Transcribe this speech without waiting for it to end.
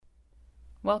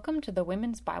Welcome to the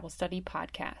Women's Bible Study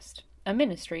Podcast, a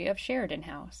ministry of Sheridan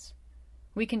House.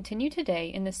 We continue today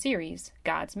in the series,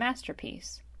 God's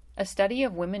Masterpiece, a study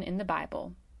of women in the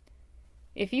Bible.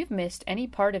 If you've missed any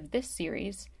part of this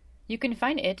series, you can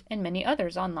find it and many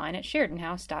others online at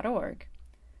sheridanhouse.org.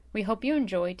 We hope you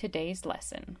enjoy today's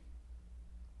lesson.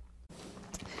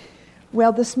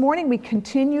 Well, this morning we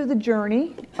continue the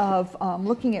journey of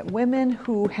looking at women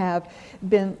who have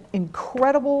been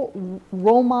incredible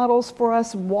role models for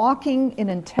us, walking in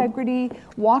integrity,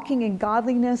 walking in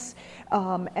godliness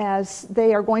as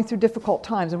they are going through difficult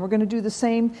times. And we're going to do the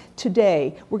same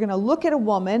today. We're going to look at a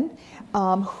woman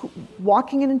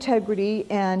walking in integrity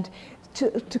and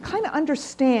to kind of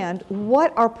understand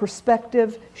what our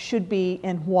perspective should be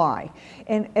and why.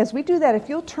 And as we do that, if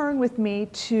you'll turn with me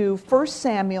to 1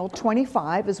 Samuel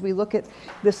 25 as we look at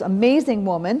this amazing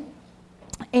woman,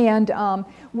 and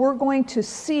we're going to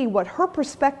see what her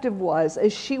perspective was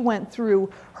as she went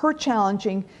through her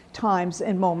challenging times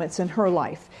and moments in her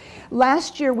life.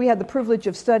 Last year we had the privilege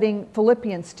of studying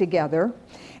Philippians together,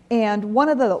 and one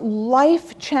of the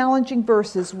life-challenging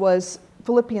verses was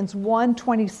Philippians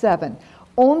 1:27.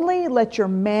 Only let your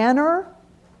manner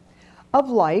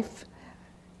of life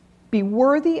be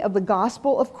worthy of the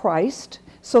gospel of Christ,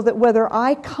 so that whether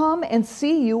I come and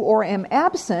see you or am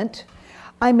absent,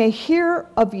 I may hear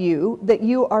of you that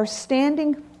you are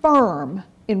standing firm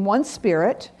in one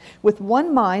spirit, with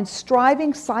one mind,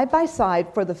 striving side by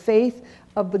side for the faith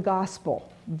of the gospel.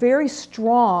 Very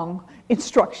strong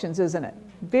instructions, isn't it?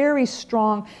 Very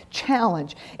strong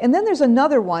challenge. And then there's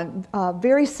another one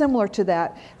very similar to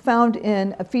that found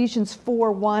in Ephesians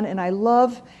 4:1, and I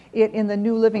love it in the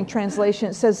New Living Translation.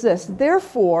 It says this: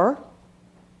 therefore,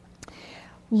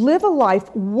 live a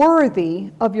life worthy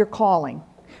of your calling,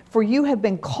 for you have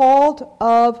been called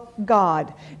of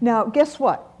God. Now, guess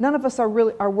what? None of us are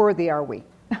worthy, are we?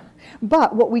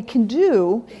 But what we can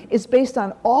do is, based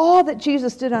on all that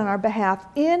Jesus did on our behalf,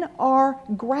 in our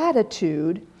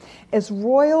gratitude as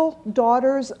royal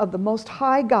daughters of the Most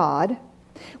High God,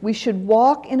 we should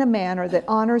walk in a manner that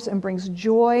honors and brings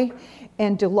joy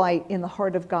and delight in the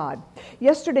heart of God.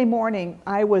 Yesterday morning,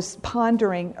 I was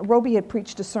pondering, Roby had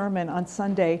preached a sermon on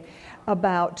Sunday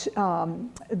about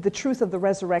the truth of the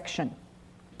resurrection.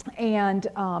 And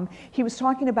he was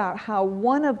talking about how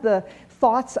one of the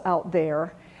thoughts out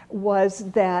there was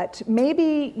that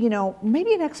maybe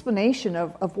an explanation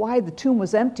of why the tomb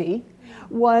was empty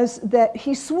was that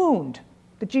he swooned,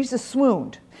 that Jesus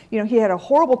swooned. He had a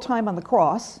horrible time on the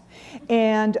cross,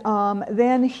 and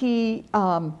then he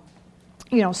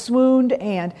swooned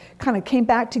and kind of came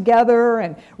back together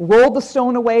and rolled the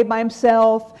stone away by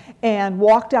himself and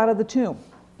walked out of the tomb.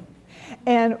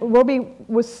 And Roby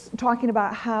was talking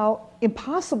about how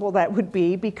impossible that would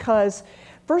be because,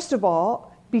 first of all,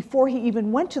 before he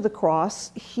even went to the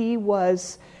cross, he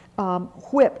was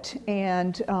whipped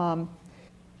and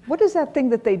what is that thing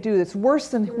that they do that's worse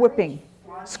than whipping?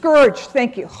 Scourged,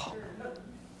 thank you.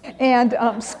 And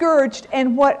scourged,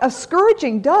 and what a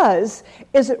scourging does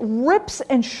is it rips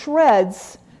and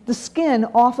shreds the skin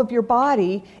off of your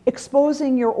body,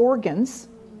 exposing your organs.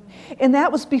 And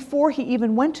that was before he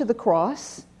even went to the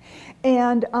cross.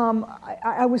 And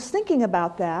I was thinking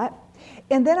about that.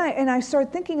 And then I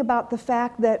started thinking about the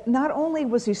fact that not only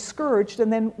was he scourged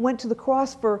and then went to the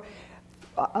cross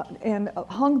and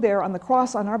hung there on the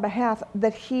cross on our behalf,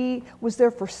 that he was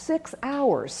there for 6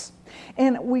 hours.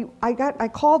 And I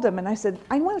called him and I said,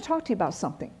 I want to talk to you about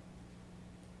something.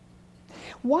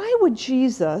 Why would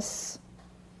Jesus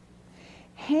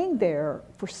hang there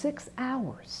for 6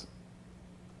 hours?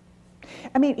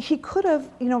 I mean, he could have,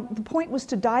 the point was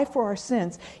to die for our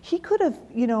sins. He could have,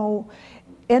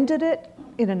 ended it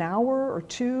in an hour or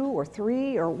 2 or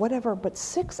 3 or whatever, but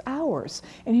 6 hours.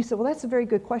 And he said, well, that's a very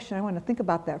good question. I want to think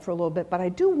about that for a little bit. But I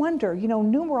do wonder,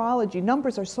 numerology,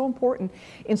 numbers are so important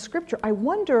in Scripture. I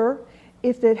wonder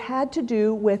if it had to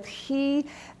do with he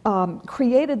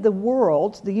created the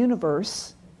world, the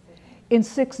universe, in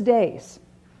 6 days.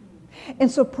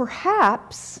 And so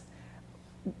perhaps,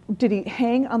 did he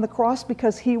hang on the cross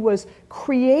because he was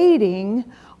creating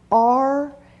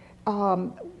our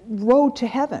road to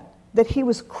heaven, that he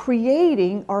was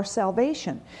creating our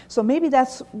salvation. So maybe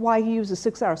that's why he uses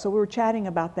 6 hours. So we were chatting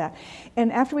about that.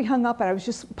 And after we hung up, I was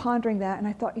just pondering that, and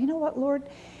I thought, you know what, Lord,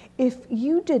 if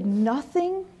you did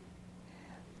nothing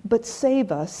but save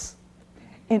us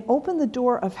and open the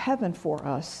door of heaven for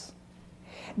us,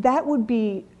 that would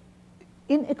be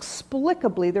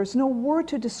inexplicably, there's no word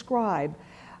to describe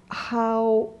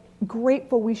how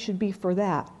grateful we should be for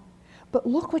that. But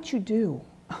look what you do.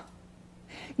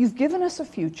 You've given us a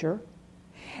future,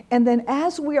 And then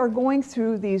as we are going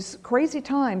through these crazy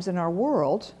times in our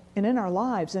world and in our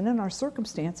lives and in our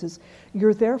circumstances,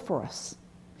 you're there for us.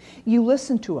 You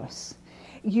listen to us.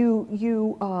 You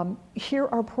hear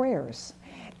our prayers.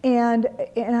 And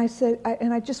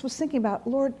I just was thinking about,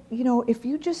 Lord, if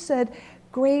you just said,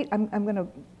 great, I'm going to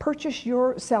purchase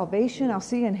your salvation, I'll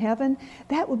see you in heaven,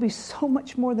 that would be so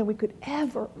much more than we could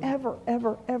ever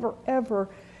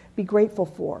be grateful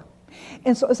for.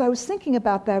 And so as I was thinking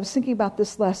about that, I was thinking about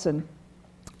this lesson,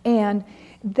 and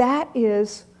that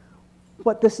is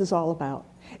what this is all about.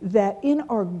 That in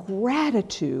our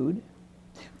gratitude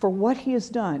for what he has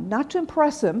done, not to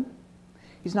impress him,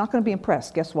 he's not going to be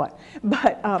impressed, guess what?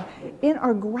 But in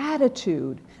our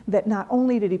gratitude that not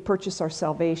only did he purchase our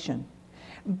salvation,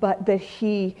 but that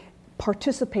he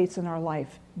participates in our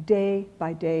life day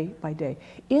by day by day.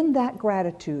 In that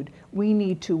gratitude, we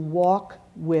need to walk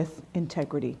with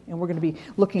integrity. And we're going to be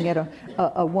looking at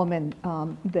a woman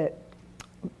that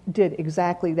did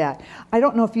exactly that. I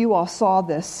don't know if you all saw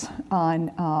this on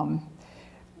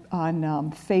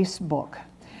Facebook,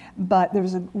 but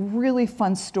there's a really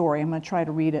fun story. I'm going to try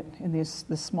to read it in this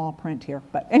small print here.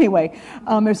 But anyway,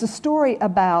 there's a story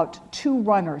about two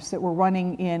runners that were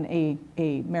running in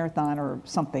a marathon or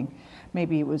something.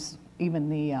 Maybe it was even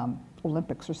the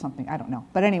Olympics or something. I don't know.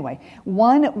 But anyway,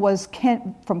 one was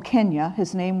from Kenya.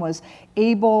 His name was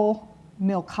Abel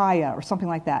Milkaya or something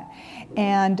like that.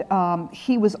 And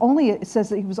it says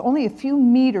that he was only a few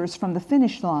meters from the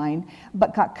finish line,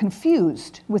 but got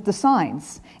confused with the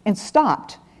signs and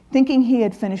stopped, thinking he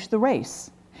had finished the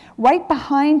race. Right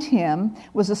behind him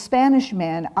was a Spanish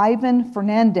man, Ivan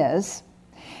Fernandez,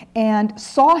 and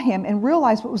saw him and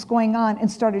realized what was going on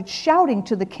and started shouting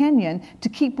to the Kenyan to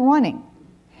keep running.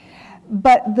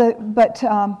 But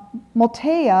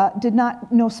Motea did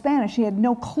not know Spanish. He had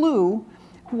no clue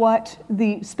what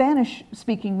the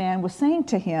Spanish-speaking man was saying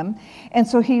to him, and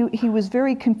so he was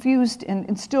very confused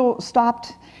and still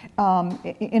stopped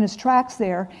in his tracks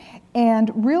there.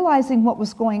 And realizing what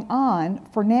was going on,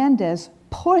 Fernandez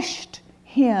pushed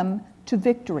him to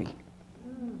victory.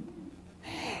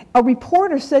 A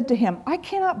reporter said to him, "I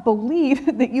cannot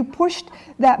believe that you pushed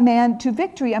that man to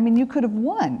victory. I mean, you could have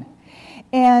won."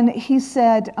 And he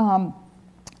said,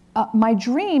 my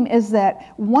dream is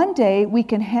that one day we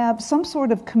can have some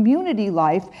sort of community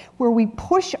life where we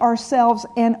push ourselves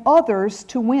and others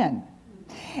to win.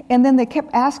 And then they kept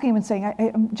asking him and saying,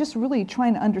 I'm just really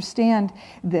trying to understand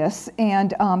this.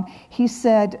 And he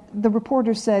said, the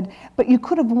reporter said, "But you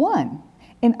could have won."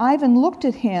 And Ivan looked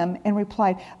at him and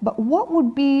replied, "But what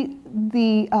would be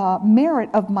the merit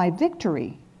of my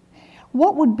victory?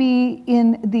 What would be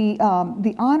in the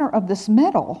honor of this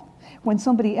medal when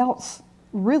somebody else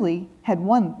really had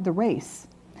won the race?"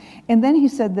 And then he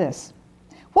said this,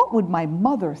 "What would my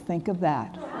mother think of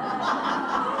that?"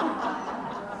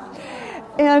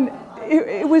 And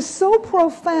it was so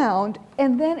profound.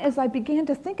 And then as I began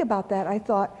to think about that, I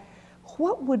thought,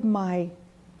 what would my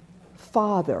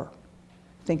father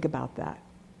think about that?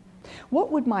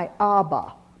 What would my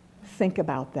Abba think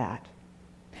about that?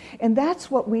 And that's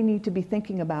what we need to be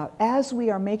thinking about as we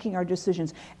are making our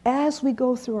decisions, as we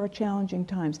go through our challenging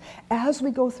times, as we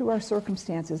go through our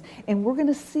circumstances. And we're going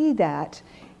to see that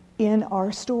in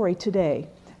our story today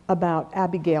about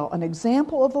Abigail, an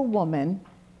example of a woman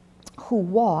who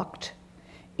walked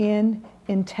in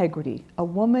integrity. A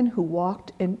woman who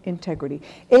walked in integrity.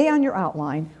 A on your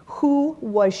outline, who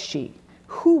was she?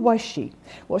 Who was she?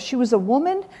 Well, she was a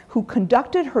woman who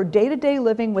conducted her day-to-day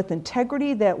living with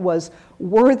integrity that was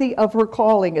worthy of her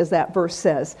calling, as that verse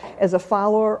says, as a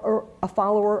follower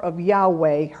of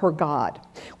Yahweh, her God.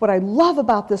 What I love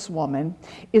about this woman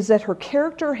is that her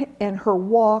character and her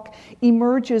walk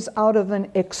emerges out of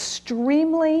an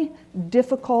extremely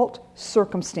difficult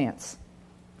circumstance.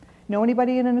 Know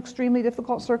anybody in an extremely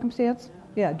difficult circumstance?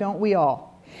 Yeah, don't we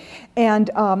all? And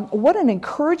what an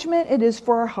encouragement it is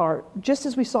for our heart, just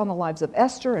as we saw in the lives of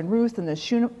Esther and Ruth and the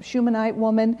Shunammite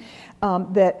woman,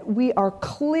 that we are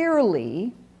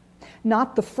clearly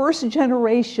not the first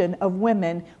generation of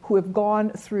women who have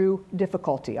gone through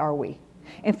difficulty, are we?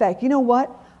 In fact, you know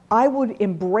what? I would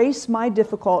embrace my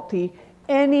difficulty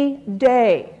any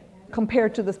day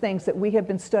compared to the things that we have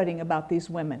been studying about these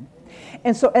women.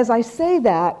 And so as I say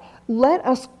that, let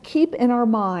us keep in our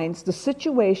minds the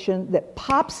situation that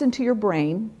pops into your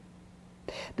brain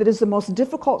that is the most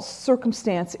difficult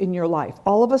circumstance in your life.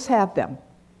 All of us have them.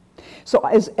 So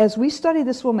as we study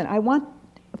this woman, I want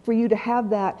for you to have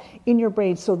that in your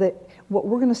brain so that what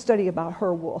we're going to study about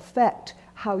her will affect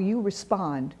how you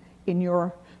respond in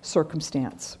your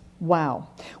circumstance. Wow.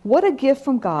 What a gift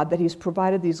from God that He's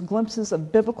provided these glimpses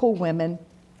of biblical women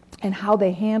and how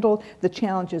they handled the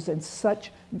challenges in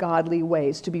such godly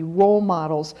ways, to be role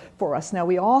models for us. Now,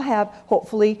 we all have,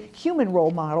 hopefully, human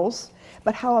role models,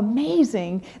 but how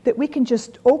amazing that we can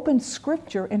just open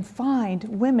Scripture and find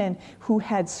women who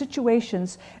had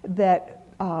situations that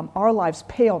our lives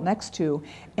pale next to,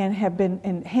 and have been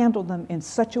and handled them in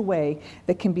such a way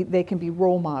that they can be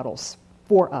role models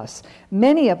for us.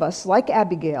 Many of us, like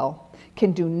Abigail,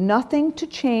 can do nothing to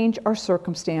change our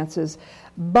circumstances,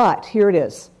 but here it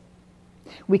is.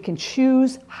 We can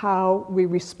choose how we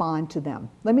respond to them.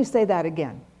 Let me say that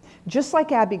again. Just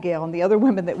like Abigail and the other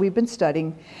women that we've been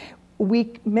studying,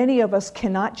 many of us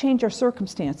cannot change our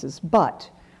circumstances, but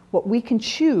what we can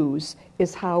choose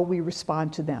is how we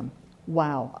respond to them.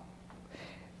 Wow.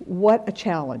 What a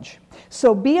challenge.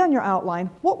 So be on your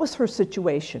outline. What was her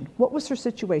situation? What was her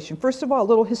situation? First of all, a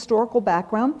little historical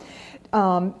background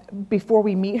before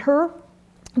we meet her.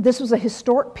 This was a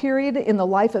historic period in the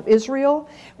life of Israel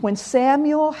when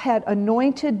Samuel had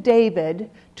anointed David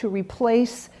to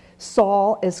replace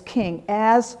Saul as king,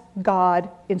 as God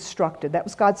instructed. That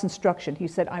was God's instruction. He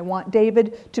said, I want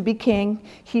David to be king.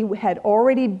 He had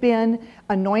already been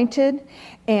anointed,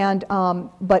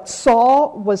 but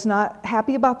Saul was not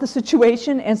happy about the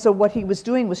situation, and so what he was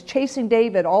doing was chasing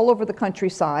David all over the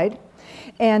countryside.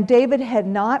 And David had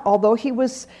not, although he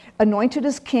was anointed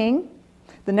as king,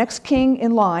 the next king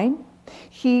in line,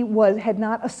 had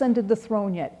not ascended the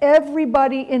throne yet.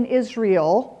 Everybody in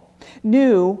Israel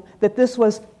knew that this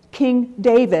was King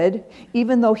David,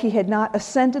 even though he had not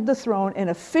ascended the throne and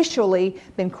officially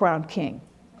been crowned king.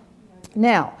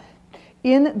 Now,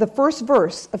 in the first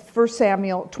verse of 1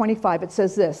 Samuel 25, it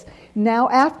says this: Now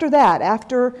after that,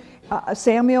 after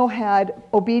Samuel had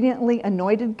obediently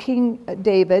anointed King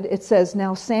David, it says,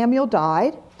 Now Samuel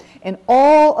died, and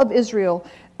all of Israel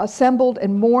assembled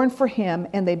and mourned for him,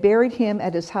 and they buried him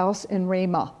at his house in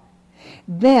Ramah.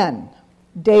 Then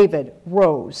David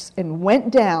rose and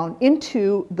went down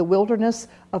into the wilderness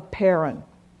of Paran.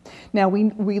 Now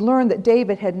we learn that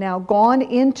David had now gone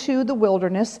into the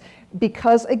wilderness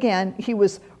because, again, he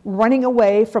was running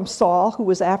away from Saul, who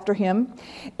was after him.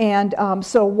 And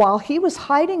so while he was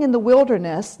hiding in the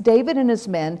wilderness, David and his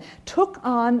men took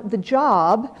on the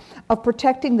job of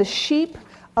protecting the sheep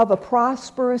of a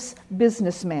prosperous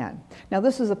businessman. Now,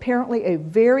 this is apparently a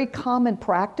very common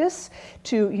practice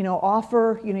to,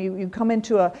 offer, you come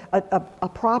into a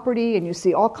property and you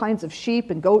see all kinds of sheep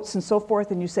and goats and so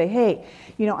forth, and you say, hey,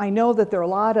 I know that there are a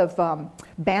lot of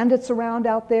bandits around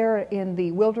out there in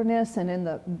the wilderness and in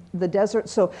the desert,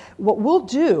 so what we'll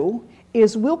do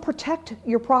is we'll protect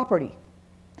your property.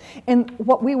 And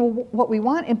what we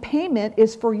want in payment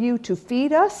is for you to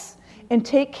feed us and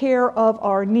take care of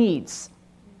our needs.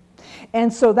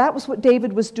 And so that was what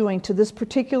David was doing to this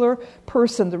particular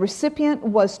person. The recipient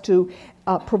was to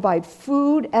provide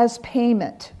food as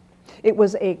payment. It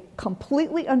was a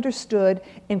completely understood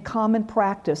and common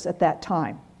practice at that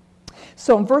time.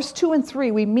 So in verse 2 and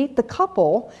 3, we meet the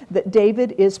couple that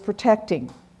David is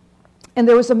protecting. And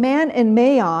there was a man in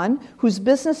Maon whose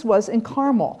business was in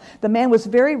Carmel. The man was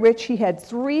very rich. He had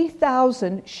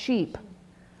 3,000 sheep.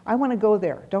 I want to go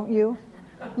there, don't you?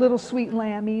 Little sweet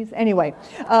lammies. Anyway,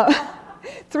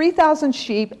 3,000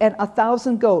 sheep and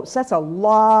 1,000 goats. That's a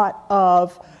lot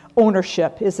of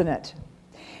ownership, isn't it?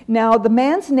 Now, the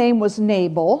man's name was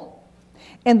Nabal,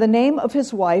 and the name of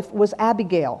his wife was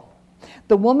Abigail.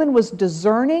 The woman was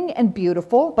discerning and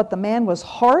beautiful, but the man was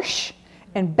harsh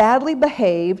and badly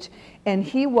behaved, and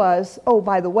he was, oh,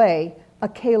 by the way, a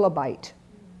Calebite.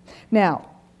 Now,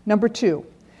 number 2.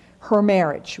 Her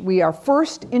marriage. We are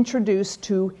first introduced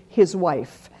to his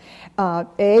wife. On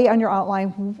your outline,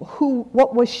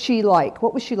 what was she like?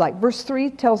 What was she like? Verse 3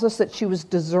 tells us that she was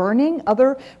discerning.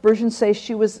 Other versions say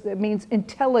it means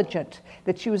intelligent,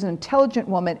 that she was an intelligent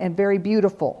woman and very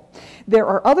beautiful. There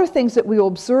are other things that we will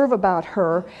observe about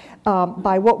her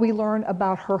by what we learn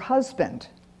about her husband.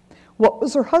 What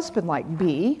was her husband like?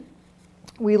 B,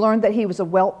 we learned that he was a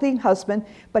wealthy husband,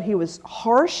 but he was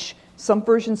harsh. Some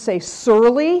versions say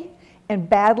surly and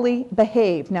badly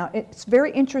behaved. Now, it's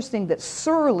very interesting that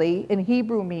surly in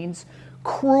Hebrew means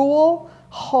cruel,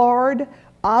 hard,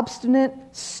 obstinate,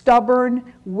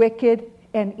 stubborn, wicked,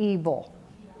 and evil.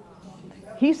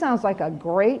 He sounds like a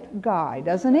great guy,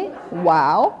 doesn't he?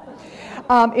 Wow.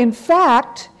 In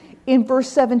fact, in verse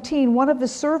 17, one of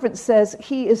his servants says,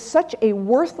 he is such a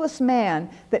worthless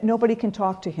man that nobody can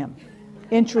talk to him.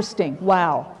 Interesting.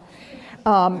 Wow.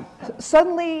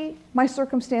 Suddenly, my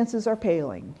circumstances are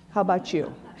paling. How about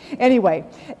you? Anyway,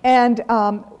 and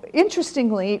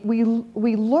interestingly,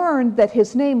 we learned that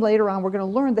his name, later on, we're going to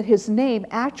learn that his name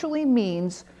actually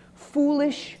means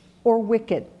foolish or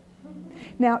wicked.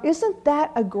 Now, isn't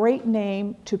that a great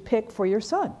name to pick for your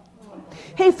son?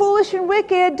 Hey, foolish and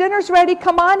wicked, dinner's ready,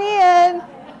 come on in.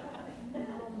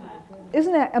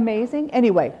 Isn't that amazing?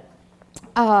 Anyway,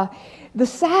 the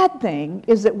sad thing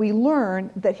is that we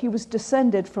learn that he was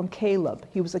descended from Caleb.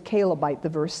 He was a Calebite, the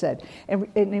verse said. And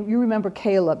you remember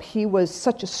Caleb, he was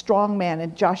such a strong man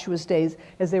in Joshua's days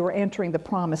as they were entering the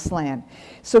promised land.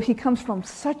 So he comes from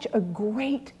such a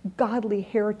great godly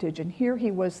heritage, and here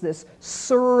he was this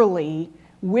surly,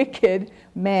 wicked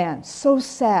man. So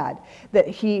sad that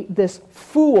this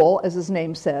fool, as his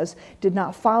name says, did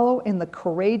not follow in the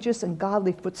courageous and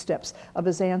godly footsteps of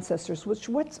his ancestors, which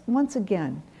once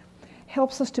again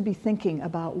helps us to be thinking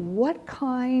about what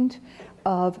kind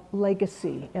of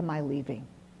legacy am I leaving?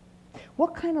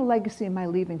 What kind of legacy am I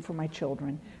leaving for my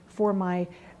children, for my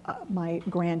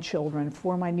grandchildren,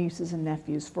 for my nieces and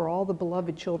nephews, for all the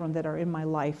beloved children that are in my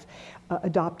life,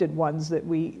 adopted ones that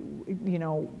we,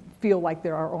 feel like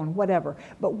they're our own, whatever.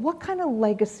 But what kind of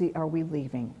legacy are we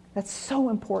leaving? That's so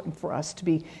important for us to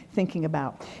be thinking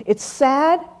about. It's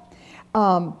sad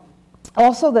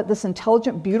also that this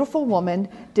intelligent, beautiful woman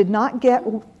did not get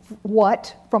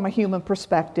from a human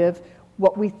perspective,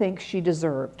 what we think she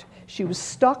deserved. She was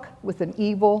stuck with an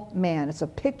evil man. It's a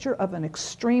picture of an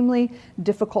extremely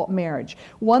difficult marriage,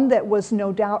 one that was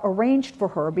no doubt arranged for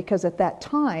her because at that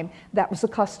time that was a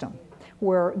custom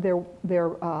where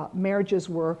their marriages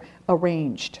were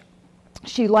arranged.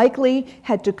 She likely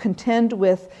had to contend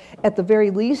with, at the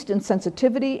very least,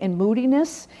 insensitivity and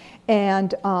moodiness,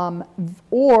 and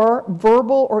or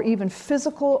verbal or even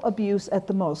physical abuse at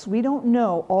the most. We don't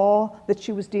know all that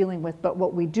she was dealing with, but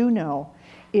what we do know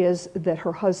is that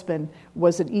her husband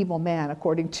was an evil man,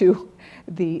 according to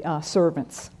the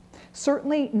servants.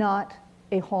 Certainly not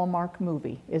a Hallmark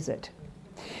movie, is it?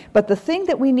 But the thing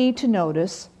that we need to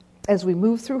notice as we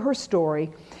move through her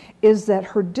story is that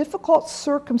her difficult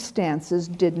circumstances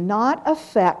did not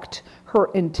affect her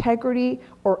integrity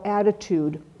or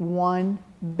attitude one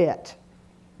bit.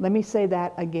 Let me say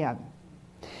that again.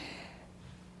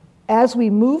 As we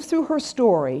move through her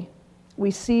story, we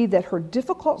see that her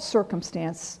difficult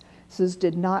circumstances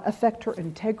did not affect her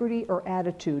integrity or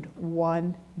attitude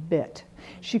one bit.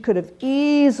 She could have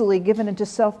easily given into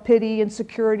self-pity,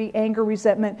 insecurity, anger,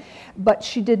 resentment, but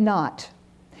she did not.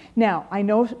 Now, I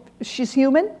know she's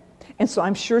human, and so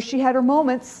I'm sure she had her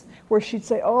moments where she'd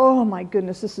say, oh my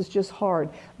goodness, this is just hard.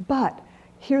 But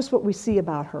here's what we see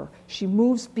about her. She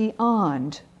moves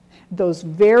beyond those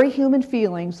very human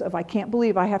feelings of, I can't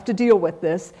believe I have to deal with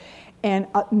this, and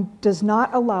does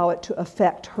not allow it to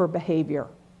affect her behavior,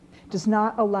 does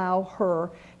not allow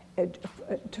her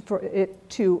for it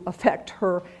to affect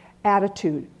her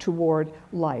attitude toward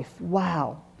life.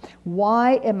 Wow.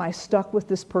 Why am I stuck with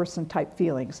this person type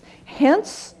feelings?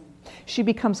 Hence, she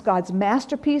becomes God's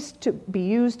masterpiece to be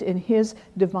used in his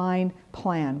divine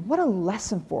plan. What a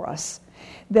lesson for us,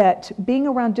 that being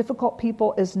around difficult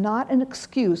people is not an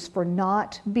excuse for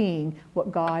not being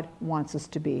what God wants us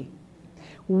to be.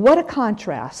 What a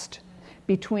contrast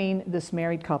between this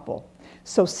married couple.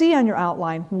 So see on your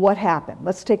outline what happened.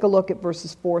 Let's take a look at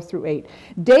verses 4 through 8.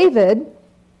 David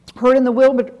heard in the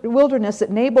wilderness that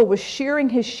Nabal was shearing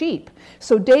his sheep.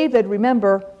 So David,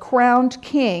 remember, crowned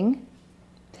king.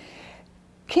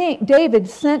 David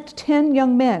sent 10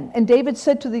 young men, and David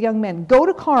said to the young men, go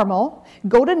to Carmel,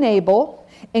 go to Nabal,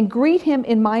 and greet him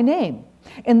in my name.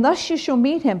 And thus you shall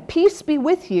meet him, peace be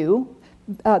with you.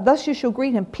 Thus you shall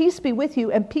greet him, peace be with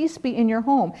you, and peace be in your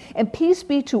home, and peace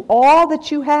be to all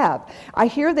that you have. I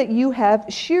hear that you have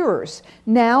shearers.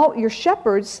 Now your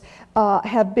shepherds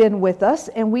have been with us,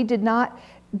 and we did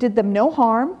them no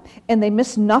harm, and they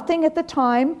missed nothing at the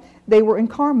time they were in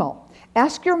Carmel.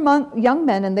 Ask your young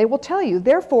men, and they will tell you.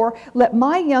 Therefore, let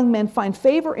my young men find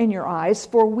favor in your eyes,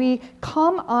 for we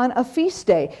come on a feast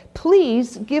day.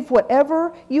 Please give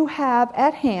whatever you have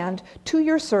at hand to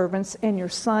your servants and your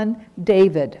son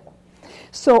David.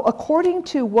 So according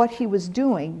to what he was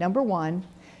doing, number one,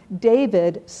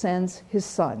 David sends his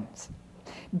sons.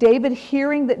 David,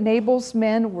 hearing that Nabal's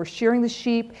men were shearing the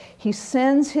sheep, he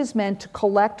sends his men to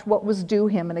collect what was due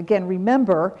him. And again,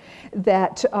 remember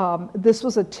that this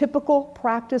was a typical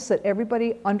practice that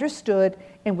everybody understood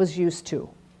and was used to.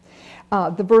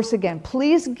 The verse again,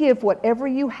 please give whatever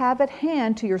you have at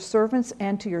hand to your servants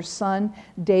and to your son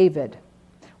David.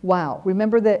 Wow.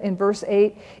 Remember that in verse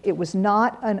 8, it was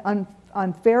not an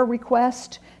unfair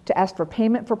request to ask for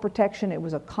payment for protection. It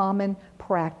was a common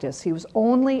practice. He was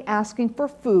only asking for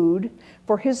food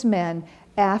for his men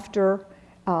after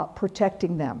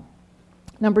protecting them.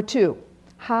 Number 2,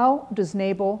 how does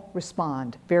Nabal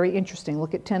respond? Very interesting.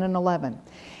 Look at 10 and 11.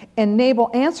 And Nabal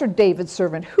answered David's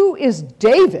servant, who is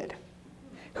David?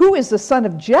 Who is the son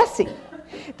of Jesse?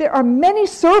 There are many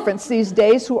servants these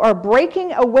days who are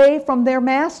breaking away from their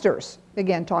masters.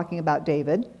 Again, talking about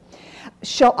David.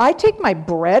 Shall I take my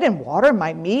bread and water and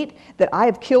my meat that I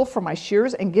have killed for my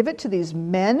shears and give it to these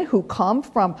men who come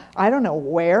from I don't know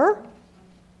where?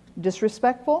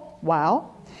 Disrespectful?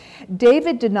 Wow.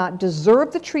 David did not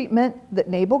deserve the treatment that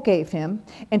Nabal gave him,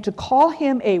 and to call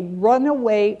him a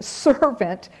runaway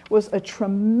servant was a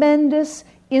tremendous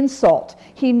insult.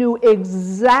 He knew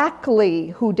exactly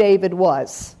who David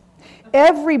was.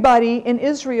 Everybody in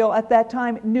Israel at that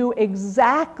time knew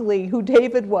exactly who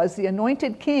David was, the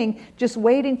anointed king, just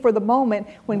waiting for the moment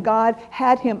when God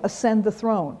had him ascend the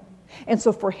throne. And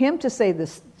so for him to say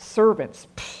this, servants,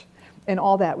 and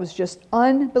all that was just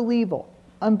unbelievable.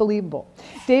 Unbelievable.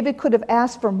 David could have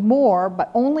asked for more,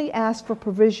 but only asked for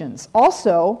provisions.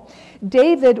 Also,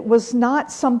 David was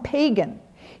not some pagan.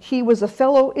 He was a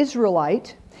fellow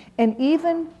Israelite, and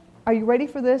even, are you ready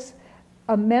for this?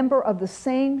 A member of the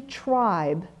same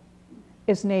tribe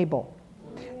as Nabal.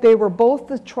 They were both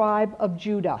the tribe of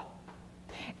Judah.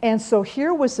 And so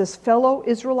here was this fellow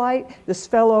Israelite, this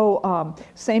fellow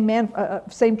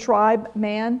same tribe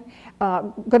man,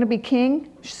 going to be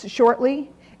king shortly,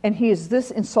 and he is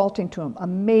this insulting to him.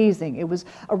 Amazing. It was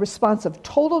a response of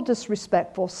total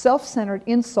disrespectful, self-centered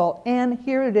insult, and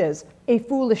here it is, a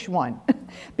foolish one.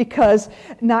 Because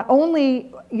not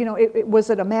only, it was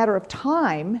it a matter of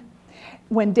time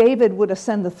when David would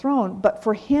ascend the throne, but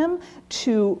for him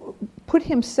to put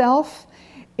himself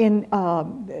in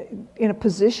a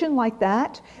position like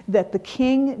that the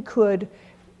king could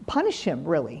punish him,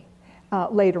 really,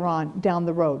 later on down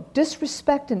the road.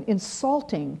 Disrespect and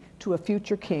insulting to a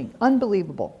future king.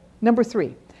 Unbelievable. Number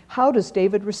 3, how does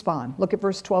David respond? Look at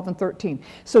verse 12 and 13.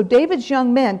 So David's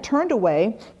young men turned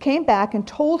away, came back, and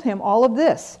told him all of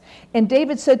this. And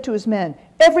David said to his men,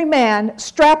 "Every man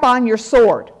strap on your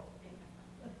sword."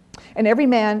 And every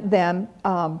man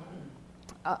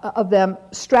of them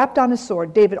strapped on his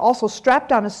sword. David also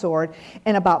strapped on his sword,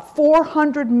 and about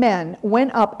 400 men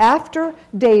went up after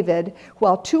David,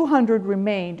 while 200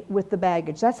 remained with the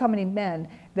baggage. That's how many men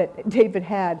that David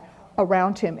had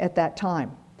around him at that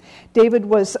time. David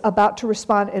was about to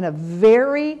respond in a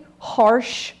very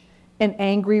harsh and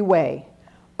angry way.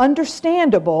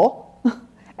 Understandable,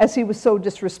 as he was so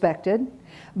disrespected,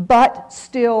 but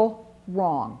still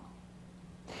wrong.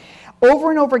 Over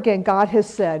and over again, God has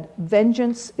said,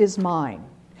 vengeance is mine.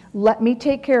 Let me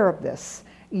take care of this.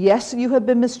 Yes, you have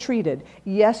been mistreated.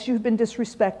 Yes, you've been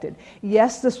disrespected.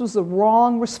 Yes, this was the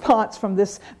wrong response from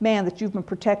this man that you've been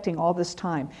protecting all this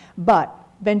time. But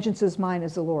vengeance is mine,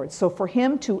 as the Lord. So for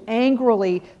him to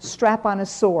angrily strap on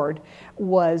his sword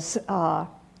was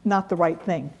not the right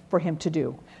thing for him to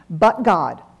do. But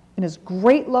God, in his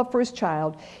great love for his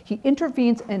child, he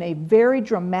intervenes in a very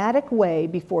dramatic way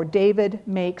before David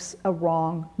makes a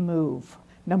wrong move.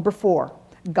 Number 4,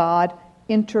 God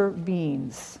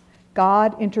intervenes.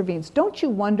 God intervenes. Don't you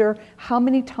wonder how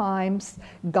many times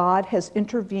God has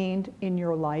intervened in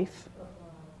your life?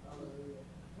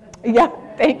 Yeah,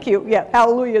 thank you. Yeah,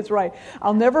 hallelujah is right.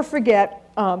 I'll never forget,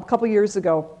 a couple years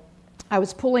ago, I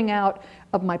was pulling out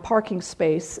of my parking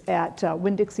space at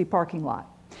Winn-Dixie parking lot.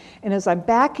 And as I'm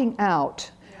backing out,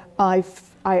 I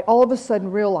all of a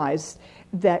sudden realized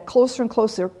that closer and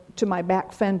closer to my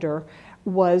back fender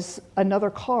was another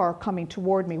car coming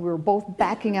toward me. We were both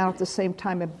backing out at the same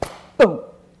time, and boom.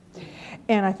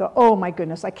 And I thought, oh my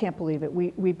goodness, I can't believe it.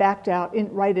 We backed out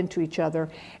right into each other.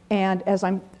 And as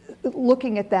I'm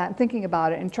looking at that and thinking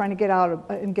about it and trying to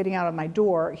getting out of my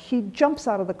door, he jumps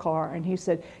out of the car and he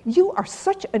said, "You are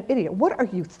such an idiot. What are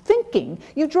you thinking?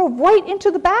 You drove right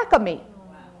into the back of me."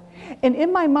 And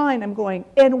in my mind, I'm going,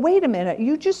 and wait a minute,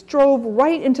 you just drove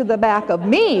right into the back of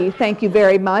me, thank you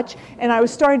very much. And I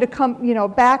was starting to come,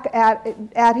 back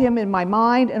at him in my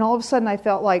mind, and all of a sudden I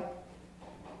felt like,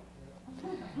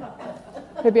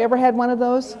 have you ever had one of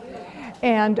those?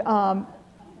 And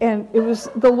it was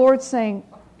the Lord saying,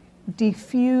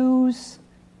 diffuse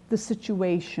the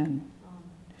situation.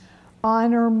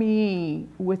 Honor me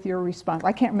with your response.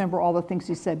 I can't remember all the things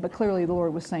he said, but clearly the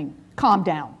Lord was saying, calm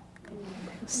down.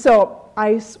 So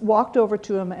I walked over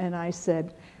to him and I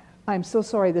said, "I'm so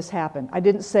sorry this happened." I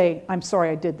didn't say, "I'm sorry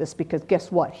I did this," because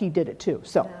guess what? He did it too.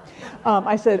 So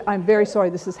I said, "I'm very sorry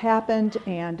this has happened,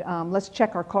 and let's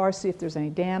check our car, see if there's any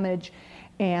damage."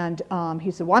 And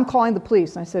he said, "Well, I'm calling the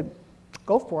police." And I said,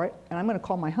 "Go for it, and I'm going to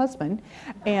call my husband."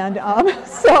 And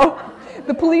so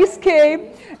the police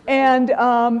came, and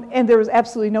there was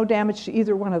absolutely no damage to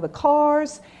either one of the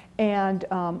cars. And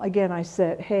again, I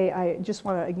said, "Hey, I just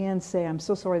want to again say I'm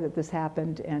so sorry that this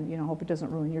happened, and hope it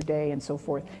doesn't ruin your day," and so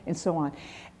forth and so on.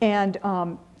 And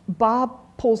Bob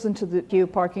pulls into the queue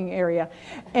parking area.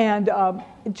 And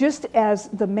just as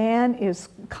the man is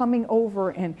coming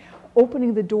over and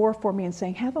opening the door for me and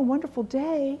saying, "Have a wonderful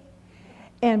day,"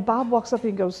 and Bob walks up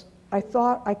and goes, "I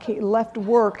thought I left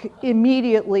work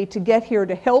immediately to get here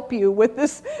to help you with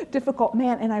this difficult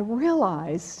man." And I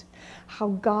realized how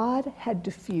God had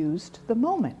diffused the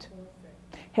moment.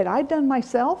 Had I done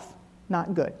myself,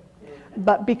 not good.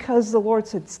 But because the Lord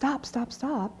said, "Stop, stop,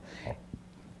 stop,"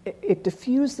 it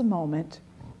diffused the moment,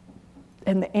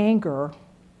 and the anger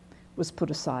was put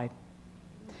aside.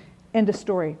 End of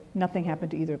story. Nothing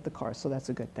happened to either of the cars, so that's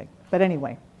a good thing. But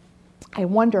anyway, I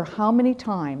wonder how many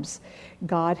times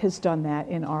God has done that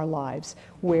in our lives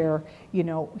where,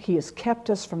 He has kept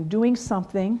us from doing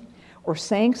something or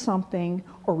saying something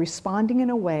or responding in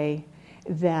a way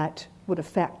that would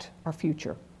affect our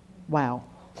future. Wow.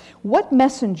 What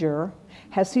messenger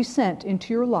has He sent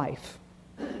into your life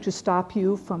to stop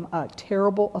you from a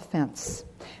terrible offense?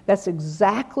 That's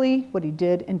exactly what He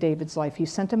did in David's life. He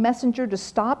sent a messenger to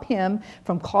stop him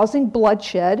from causing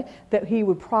bloodshed that he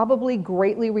would probably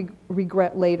greatly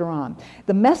regret later on.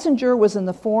 The messenger was in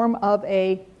the form of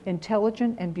an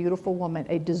intelligent and beautiful woman,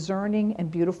 a discerning and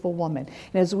beautiful woman.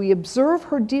 And as we observe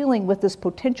her dealing with this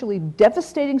potentially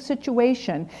devastating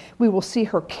situation, we will see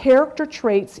her character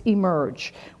traits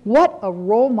emerge. What a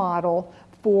role model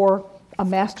for a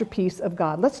masterpiece of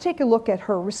God. Let's take a look at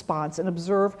her response and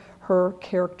observe her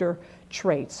character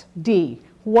traits. D,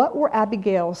 what were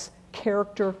Abigail's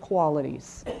character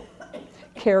qualities?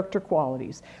 Character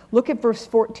qualities. Look at verse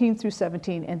 14 through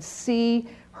 17 and see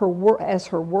as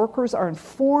her workers are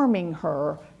informing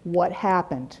her what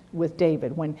happened with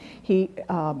David when he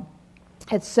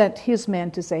had sent his men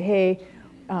to say, "Hey,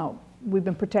 we've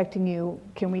been protecting you.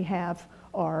 Can we have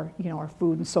our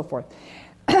food," and so forth.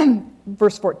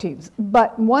 Verse 14,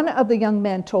 but one of the young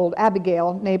men told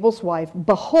Abigail, Nabal's wife,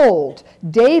 "Behold,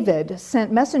 David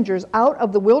sent messengers out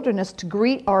of the wilderness to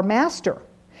greet our master,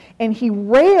 and he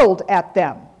railed at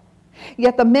them.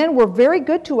 Yet the men were very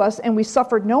good to us, and we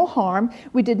suffered no harm.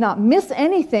 We did not miss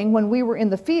anything when we were in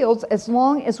the fields as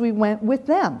long as we went with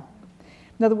them."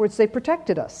 In other words, they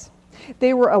protected us.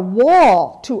 They were a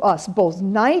wall to us both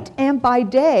night and by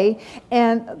day,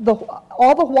 and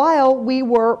all the while we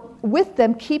were with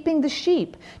them keeping the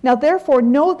sheep. Now therefore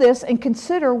know this and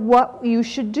consider what you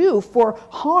should do, for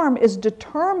harm is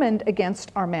determined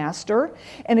against our master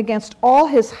and against all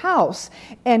his house,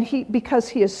 and because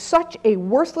he is such a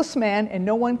worthless man and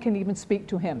no one can even speak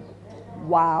to him.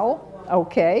 Wow.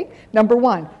 Okay. Number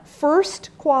one, first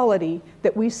quality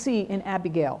that we see in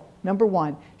Abigail. Number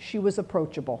one, she was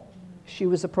approachable. She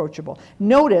was approachable.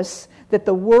 Notice that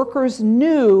the workers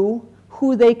knew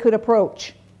who they could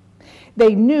approach.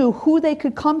 They knew who they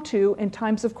could come to in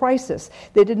times of crisis.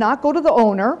 They did not go to the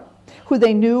owner, who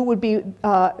they knew would be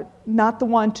not the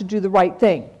one to do the right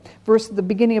thing. The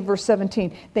beginning of verse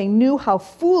 17, they knew how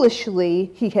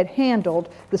foolishly he had handled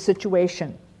the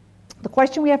situation. The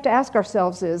question we have to ask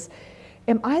ourselves is,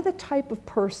 am I the type of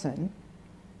person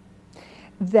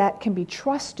that can be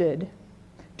trusted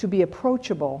to be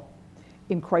approachable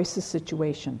in crisis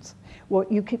situations? Well,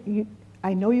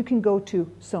 I know you can go to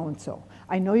so-and-so.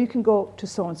 I know you can go to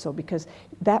so-and-so because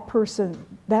that person,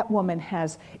 that woman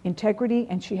has integrity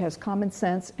and she has common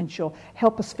sense and she'll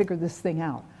help us figure this thing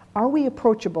out. Are we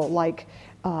approachable like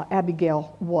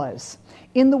Abigail was?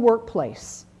 In the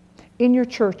workplace, in your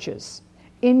churches,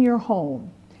 in your home,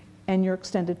 and your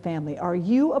extended family, are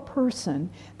you a person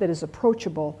that is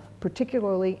approachable,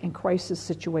 particularly in crisis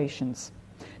situations?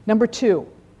 Number two,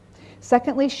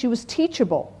 secondly, she was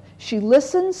teachable. She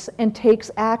listens and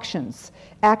takes action.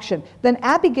 Then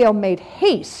Abigail made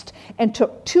haste and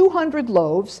took 200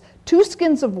 loaves, 2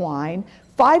 skins of wine,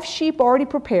 5 sheep already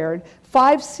prepared,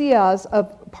 5 seahs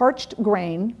of parched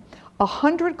grain,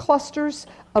 100 clusters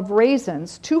of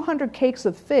raisins, 200 cakes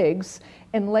of figs,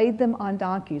 and laid them on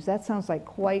donkeys. That sounds like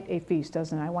quite a feast,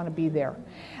 doesn't it? I want to be there.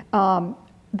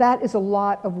 That is a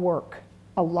lot of work,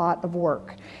 a lot of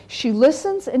work. She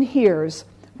listens and hears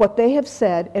what they have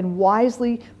said and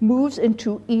wisely moves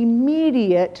into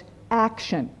immediate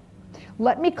action.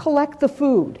 Let me collect the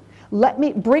food.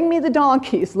 Bring me the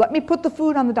donkeys. Let me put the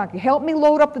food on the donkey. Help me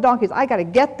load up the donkeys. I got to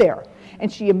get there.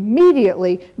 And she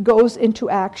immediately goes into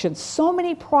action. So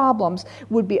many problems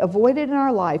would be avoided in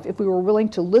our life if we were willing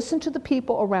to listen to the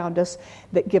people around us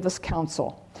that give us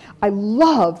counsel. I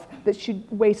love that she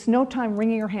wastes no time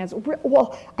wringing her hands.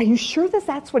 Well, are you sure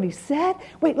that's what he said?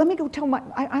 Wait, let me go tell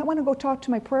I want to go talk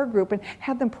to my prayer group and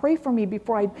have them pray for me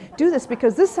before I do this,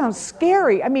 because this sounds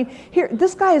scary. I mean, here,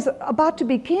 this guy is about to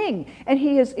be king, and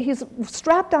he's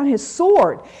strapped on his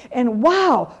sword. And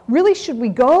wow, really, should we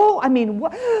go? I mean,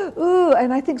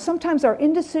 and I think sometimes our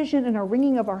indecision and our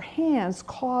wringing of our hands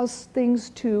cause things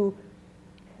to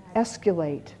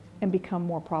escalate and become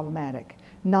more problematic.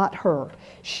 Not her.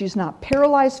 She's not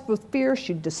paralyzed with fear.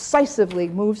 She decisively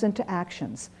moves into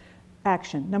action.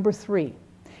 Number 3,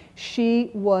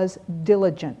 she was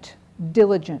diligent.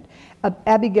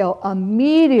 Abigail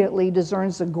immediately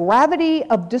discerns the gravity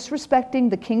of disrespecting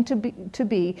the king to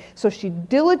be, so she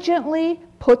diligently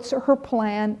puts her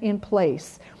plan in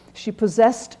place. She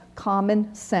possessed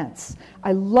common sense.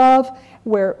 I love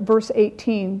where verse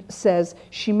 18 says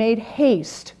she made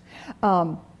haste.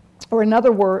 Or in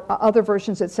other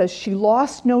versions it says she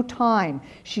lost no time.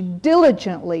 She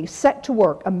diligently set to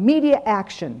work, immediate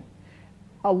action,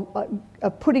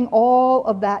 putting all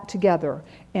of that together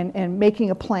and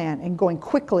making a plan and going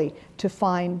quickly to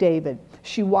find David.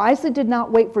 She wisely did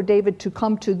not wait for David to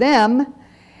come to them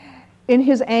in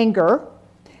his anger,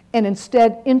 and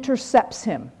instead intercepts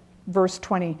him, verse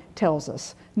 20 tells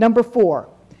us. Number 4,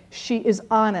 she is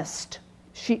honest.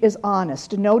 She is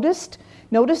honest.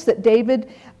 Notice that David,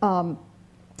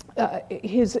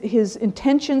 his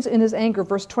intentions in his anger,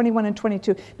 verse 21 and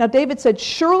 22. Now David said,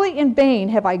 surely in vain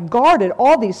have I guarded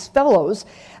all these fellows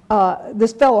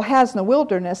this fellow has in the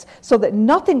wilderness, so that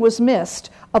nothing was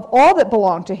missed of all that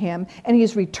belonged to him, and he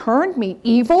has returned me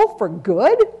evil for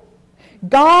good?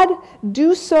 God,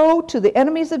 do so to the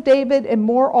enemies of David, and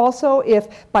more also,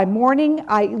 if by morning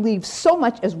I leave so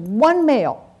much as one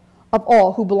male of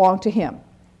all who belong to him.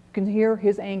 You can hear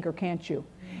his anger, can't you?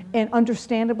 And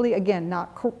understandably, again,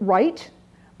 not right,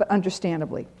 but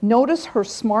understandably. Notice her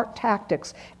smart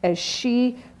tactics as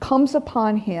she comes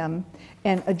upon him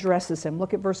and addresses him.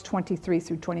 Look at verse 23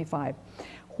 through 25.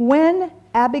 When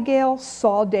Abigail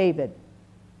saw David,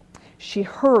 she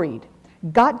hurried,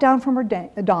 got down from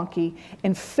her donkey,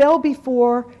 and fell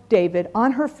before David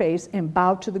on her face and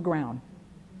bowed to the ground.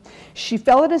 She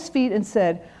fell at his feet and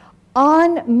said,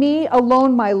 on me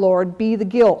alone, my Lord, be the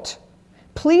guilt.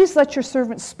 Please let your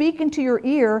servant speak into your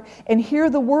ear and hear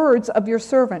the words of your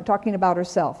servant, talking about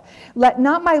herself. Let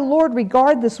not my Lord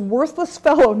regard this worthless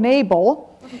fellow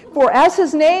Nabal, for as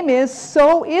his name is,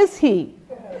 so is he.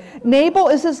 Nabal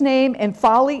is his name, and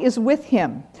folly is with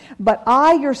him. But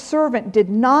I, your servant, did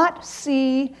not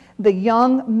see the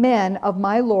young men of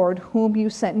my Lord whom you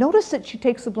sent. Notice that she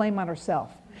takes the blame on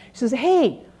herself. She says,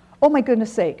 hey, oh my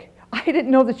goodness sake, I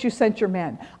didn't know that you sent your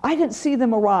men. I didn't see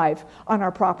them arrive on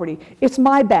our property. It's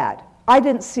my bad. I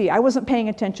didn't see. I wasn't paying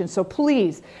attention. So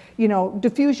please,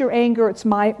 diffuse your anger. It's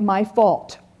my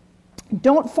fault.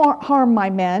 Don't harm my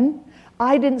men.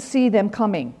 I didn't see them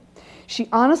coming. She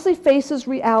honestly faces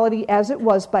reality as it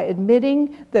was by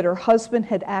admitting that her husband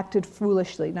had acted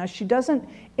foolishly. Now, she doesn't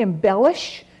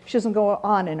embellish. She doesn't go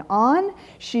on and on.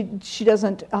 She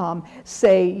doesn't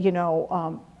say,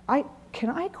 can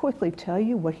I quickly tell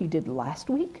you what he did last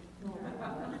week?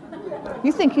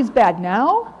 You think he's bad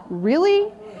now?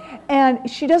 Really? And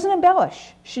she doesn't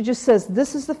embellish. She just says,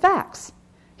 this is the facts.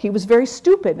 He was very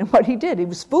stupid in what he did. He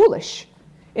was foolish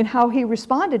in how he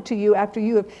responded to you after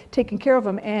you have taken care of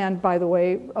him, and, by the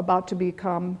way, about to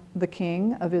become the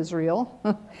king of Israel.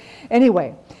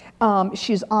 Anyway,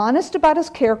 she's honest about his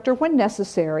character when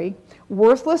necessary.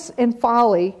 Worthless and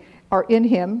folly are in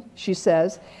him, she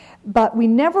says. But we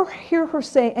never hear her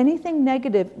say anything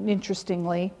negative,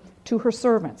 interestingly, to her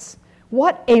servants.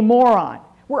 What a moron.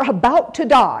 We're about to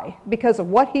die because of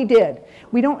what he did.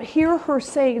 We don't hear her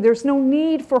say, there's no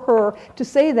need for her to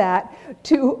say that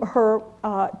to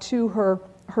her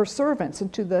servants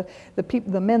and to the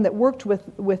people, the men that worked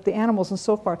with the animals and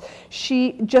so forth.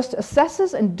 She just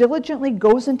assesses and diligently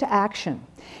goes into action.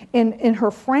 In her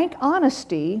frank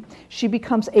honesty, she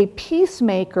becomes a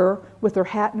peacemaker with her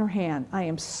hat in her hand. I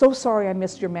am so sorry I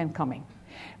missed your men coming.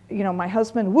 My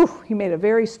husband, he made a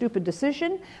very stupid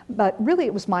decision, but really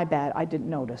it was my bad. I didn't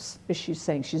notice, as she's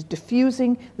saying. She's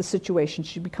diffusing the situation.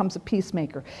 She becomes a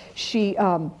peacemaker. She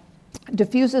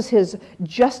diffuses his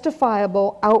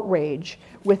justifiable outrage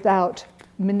without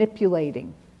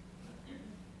manipulating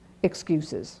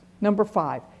excuses. Number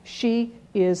 5, she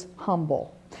is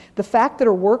humble. The fact that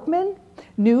her workmen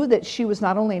knew that she was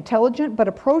not only intelligent but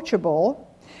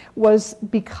approachable was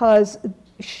because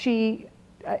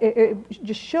it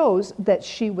just shows that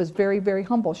she was very, very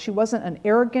humble. She wasn't an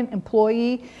arrogant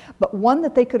employee, but one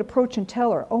that they could approach and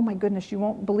tell her, oh my goodness, you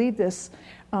won't believe this.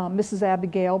 Mrs.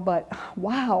 Abigail, but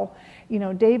wow,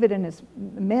 David and his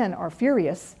men are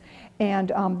furious,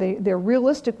 and they're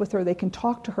realistic with her. They can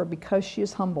talk to her because she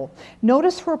is humble.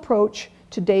 Notice her approach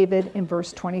to David in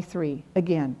verse 23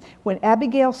 again. When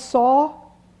Abigail saw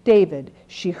David,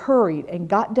 she hurried and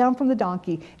got down from the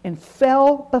donkey and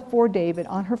fell before David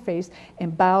on her face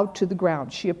and bowed to the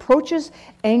ground. She approaches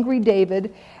angry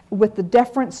David with the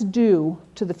deference due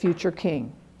to the future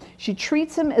king. She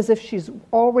treats him as if she's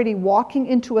already walking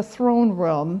into a throne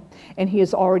room and he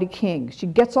is already king. She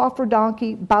gets off her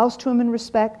donkey, bows to him in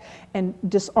respect, and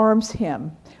disarms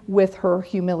him with her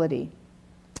humility.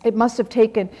 It must have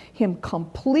taken him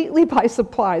completely by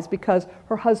surprise because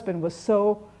her husband was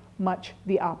so much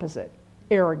the opposite,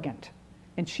 arrogant,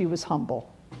 and she was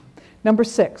humble. Number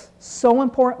 6, so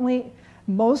importantly,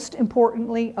 most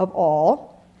importantly of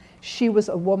all, she was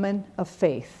a woman of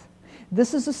faith.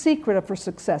 This is a secret of her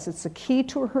success. It's the key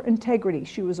to her integrity.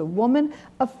 She was a woman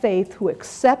of faith who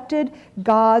accepted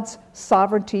God's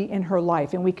sovereignty in her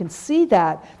life. And we can see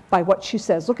that by what she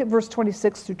says. Look at verse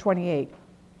 26 through 28.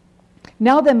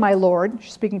 Now then, my Lord,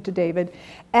 she's speaking to David,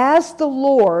 as the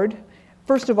Lord,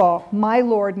 first of all, my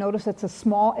Lord, notice that's a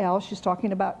small L. She's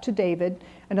talking about to David.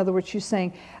 In other words, she's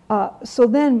saying, so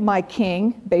then my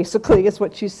king, basically, is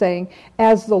what she's saying,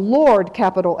 as the Lord,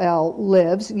 capital L,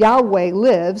 lives, Yahweh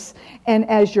lives, and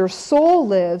as your soul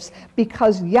lives,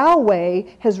 because Yahweh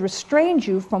has restrained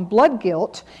you from blood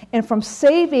guilt and from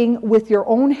saving with your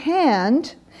own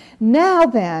hand, now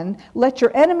then, let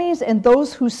your enemies and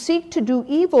those who seek to do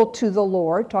evil to the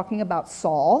Lord, talking about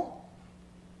Saul,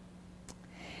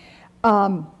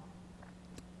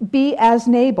 be as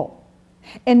Nabal.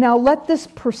 And now let this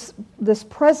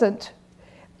present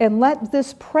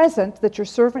that your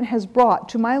servant has brought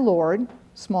to my Lord,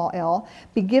 small l,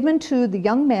 be given to the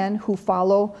young men who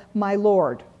follow my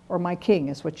Lord, or my king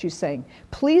is what she's saying.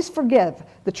 Please forgive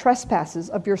the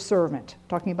trespasses of your servant,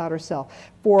 talking about herself,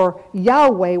 for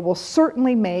Yahweh will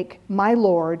certainly make my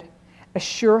Lord a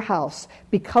sure house,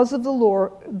 because of the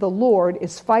Lord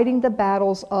is fighting the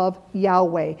battles of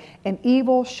Yahweh, and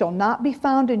evil shall not be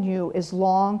found in you as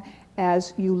long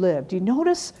as you live. Do you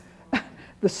notice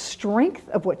the strength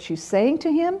of what she's saying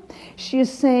to him? She is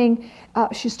saying,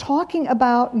 she's talking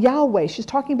about Yahweh. She's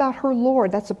talking about her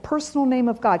Lord. That's a personal name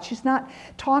of God. She's not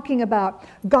talking about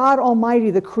God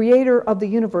Almighty, the creator of the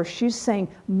universe. She's saying,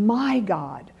 my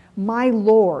God, my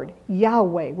Lord,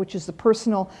 Yahweh, which is the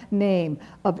personal name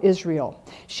of Israel.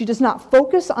 She does not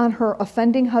focus on her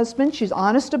offending husband. She's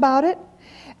honest about it.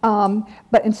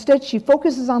 But instead she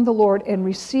focuses on the Lord and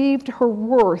received her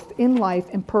worth in life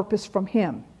and purpose from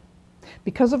him.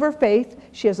 Because of her faith,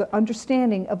 she has an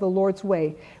understanding of the Lord's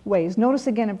ways. Notice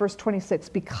again in verse 26,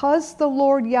 because the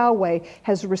Lord Yahweh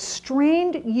has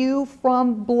restrained you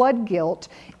from blood guilt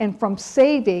and from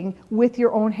saving with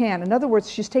your own hand. In other words,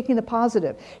 she's taking the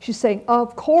positive. She's saying,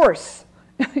 of course,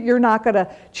 you're not going to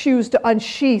choose to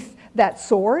unsheath that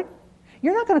sword.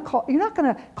 You're not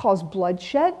going to cause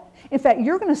bloodshed. In fact,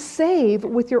 you're going to save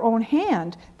with your own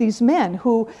hand these men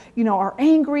who, are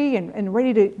angry and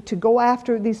ready to go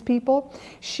after these people.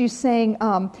 She's saying,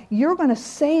 you're going to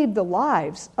save the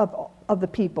lives of the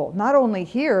people, not only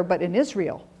here, but in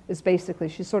Israel, is basically,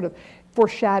 she's sort of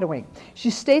foreshadowing. She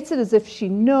states it as if she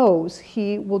knows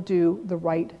he will do the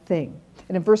right thing.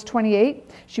 And in verse 28,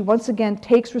 she once again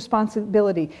takes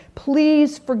responsibility.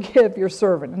 Please forgive your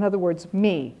servant. In other words,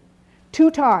 me. 2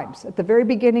 times, at the very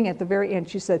beginning, at the very end,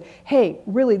 she said, hey,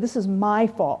 really, this is my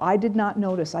fault. I did not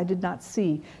notice. I did not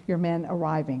see your men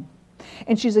arriving.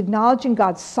 And she's acknowledging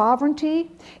God's sovereignty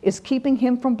is keeping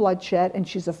him from bloodshed, and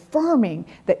she's affirming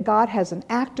that God has an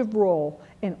active role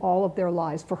in all of their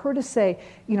lives. For her to say,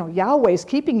 Yahweh is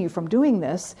keeping you from doing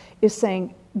this, is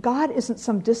saying God isn't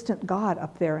some distant God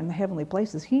up there in the heavenly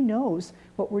places. He knows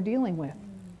what we're dealing with.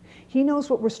 He knows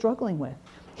what we're struggling with.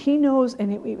 He knows,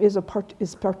 and it is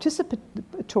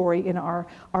participatory in our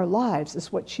lives,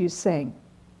 is what she's saying.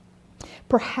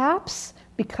 Perhaps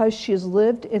because she has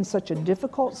lived in such a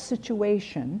difficult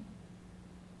situation,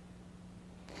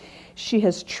 she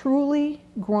has truly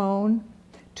grown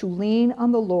to lean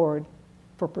on the Lord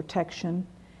for protection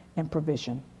and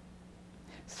provision.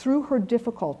 Through her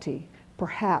difficulty,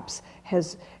 perhaps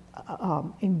has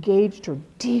engaged her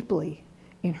deeply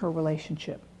in her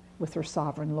relationship with her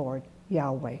sovereign Lord,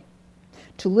 Yahweh.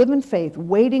 To live in faith,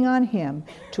 waiting on him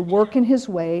to work in his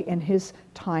way and his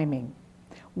timing.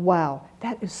 Wow,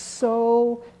 that is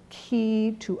so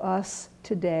key to us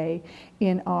today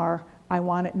in our I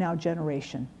want it now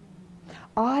generation.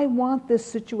 I want this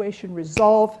situation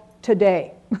resolved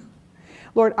today.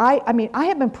 Lord, I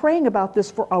have been praying about this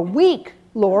for a week,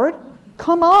 Lord.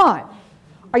 Come on.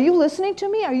 Are you listening to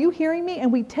me? Are you hearing me?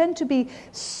 And we tend to be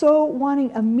so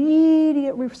wanting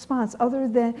immediate response rather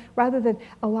than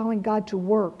allowing God to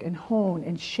work and hone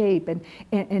and shape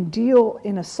and deal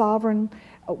in a sovereign,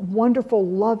 wonderful,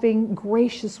 loving,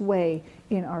 gracious way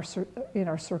in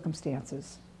our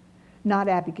circumstances. Not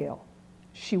Abigail.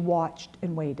 She watched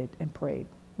and waited and prayed.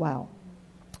 Wow.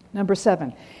 Number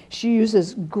 7, she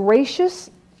uses gracious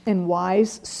and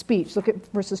wise speech. Look at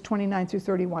verses 29 through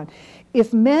 31.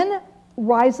 If men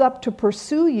rise up to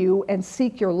pursue you and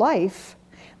seek your life,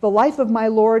 the life of my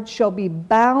Lord shall be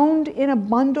bound in a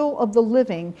bundle of the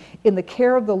living in the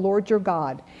care of the Lord your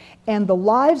God. And the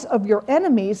lives of your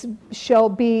enemies shall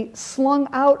be slung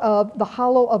out of the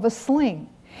hollow of a sling.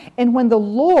 And when the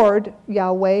Lord,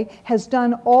 Yahweh, has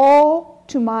done all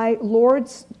to my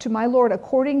Lord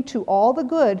according to all the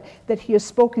good that he has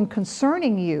spoken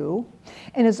concerning you,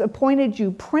 and has appointed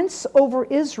you prince over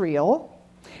Israel,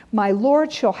 my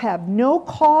Lord shall have no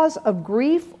cause of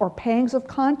grief or pangs of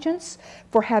conscience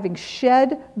for having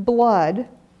shed blood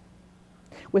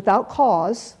without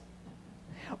cause,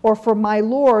 or for my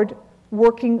Lord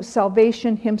working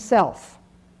salvation himself.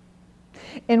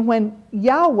 And when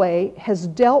Yahweh has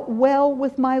dealt well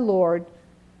with my Lord,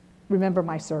 remember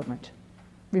my servant.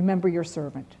 Remember your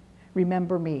servant.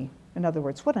 Remember me. In other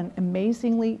words, what an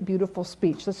amazingly beautiful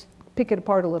speech. Let's pick it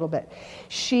apart a little bit.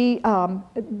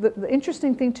 The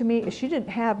interesting thing to me is she didn't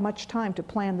have much time to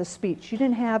plan the speech. She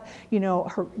didn't have,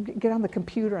 her get on the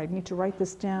computer. I need to write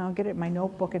this down, get it in my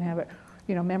notebook and have it,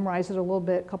 memorize it a little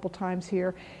bit, a couple times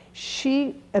here.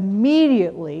 She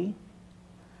immediately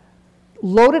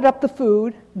loaded up the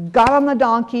food, got on the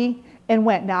donkey, and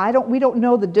went. Now, we don't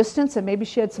know the distance, and maybe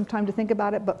she had some time to think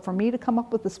about it, but for me to come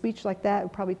up with a speech like that, it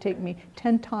would probably take me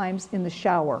 10 times in the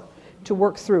shower to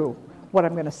work through what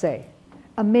I'm going to say.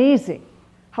 Amazing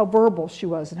how verbal she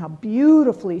was and how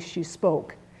beautifully she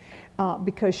spoke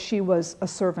because she was a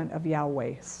servant of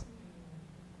Yahweh's.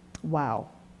 Wow.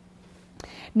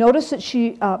 Notice that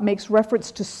she makes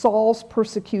reference to Saul's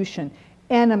persecution.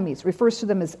 Enemies, refers to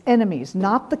them as enemies,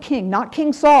 not the king, not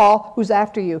King Saul who's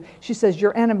after you. She says,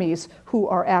 your enemies who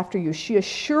are after you. She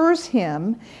assures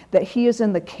him that he is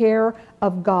in the care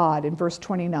of God in verse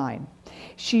 29.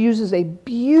 She uses a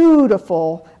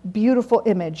beautiful, beautiful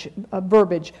image,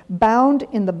 verbiage, bound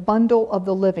in the bundle of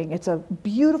the living. It's a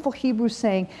beautiful Hebrew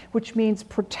saying which means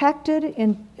protected,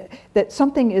 that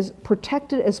something is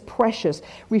protected as precious,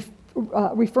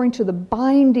 referring to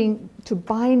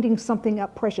binding something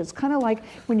up precious. Kind of like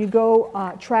when you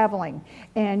go traveling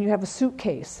and you have a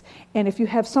suitcase, and if you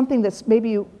have something that's,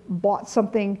 maybe you bought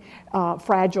something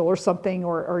fragile or something,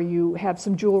 or you have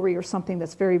some jewelry or something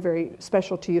that's very, very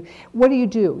special to you, what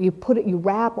do? You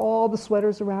wrap all the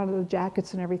sweaters around it, the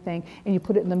jackets and everything, and you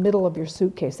put it in the middle of your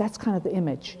suitcase. That's kind of the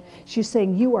image. She's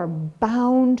saying you are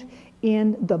bound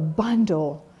in the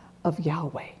bundle of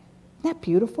Yahweh. Isn't that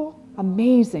beautiful?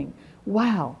 Amazing.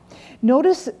 Wow.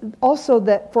 Notice also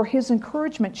that for his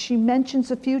encouragement, she mentions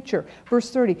the future. Verse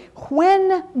 30,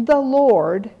 when the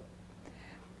Lord,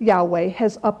 Yahweh,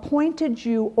 has appointed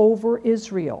you over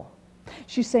Israel.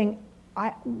 She's saying,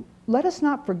 let us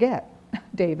not forget,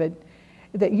 David,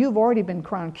 that you've already been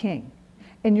crowned king,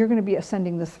 and you're going to be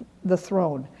ascending the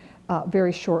throne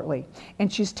very shortly.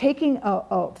 And she's taking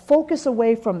a focus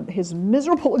away from his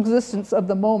miserable existence of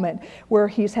the moment where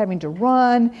he's having to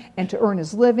run and to earn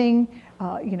his living,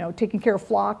 taking care of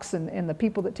flocks and the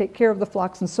people that take care of the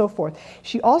flocks and so forth.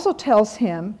 She also tells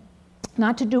him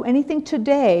not to do anything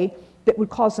today that would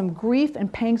cause him grief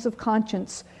and pangs of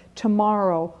conscience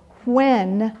tomorrow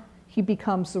when he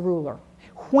becomes the ruler.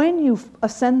 When you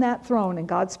ascend that throne in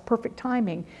God's perfect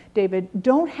timing, David,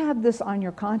 don't have this on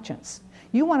your conscience.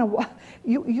 You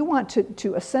want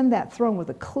to ascend that throne with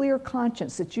a clear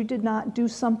conscience that you did not do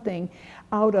something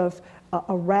out of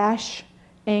a rash,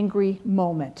 angry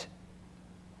moment.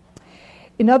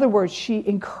 In other words, she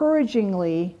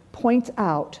encouragingly points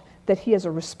out that he has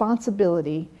a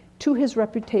responsibility to his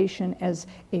reputation as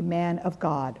a man of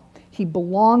God. He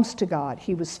belongs to God.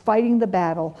 He was fighting the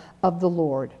battle of the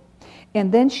Lord.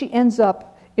 And then she ends up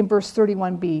in verse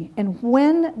 31b, and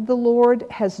when the Lord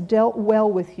has dealt well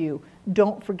with you,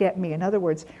 don't forget me. In other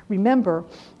words, remember,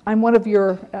 I'm one of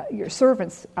your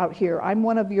servants out here. I'm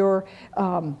one of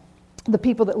the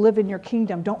people that live in your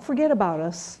kingdom. Don't forget about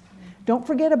us. Don't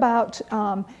forget about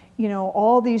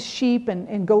all these sheep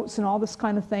and goats and all this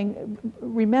kind of thing.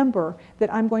 Remember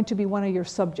that I'm going to be one of your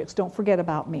subjects. Don't forget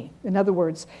about me. In other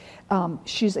words,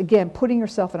 she's again putting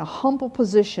herself in a humble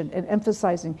position and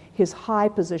emphasizing his high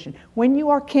position. When you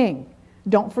are king,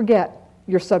 don't forget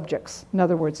your subjects. In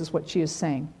other words, is what she is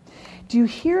saying. Do you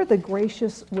hear the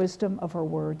gracious wisdom of her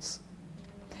words?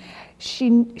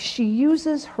 She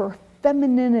uses her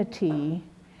femininity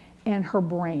and her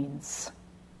brains.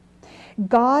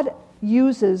 God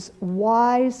uses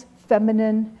wise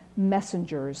feminine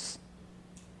messengers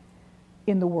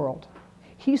in the world.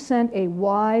 He sent a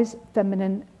wise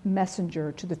feminine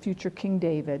messenger to the future King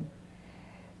David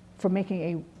for making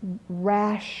a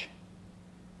rash,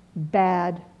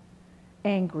 bad,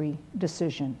 angry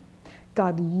decision.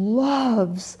 God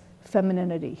loves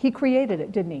femininity. He created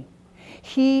it, didn't he?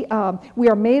 We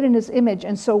are made in his image,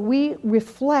 and so we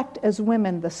reflect as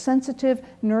women the sensitive,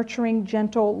 nurturing,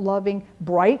 gentle, loving,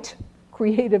 bright,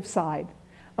 creative side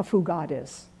of who God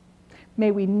is.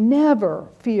 May we never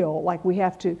feel like we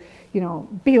have to,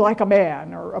 be like a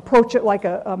man or approach it like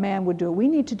a man would do it. We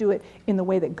need to do it in the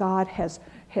way that God has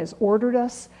ordered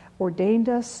us, ordained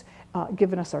us,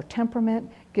 given us our temperament,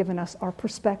 given us our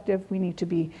perspective. We need to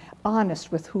be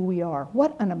honest with who we are.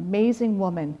 What an amazing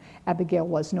woman Abigail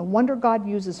was. No wonder God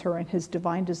uses her in his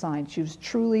divine design. She was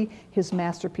truly his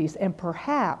masterpiece. And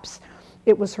perhaps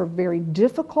it was her very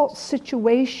difficult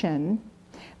situation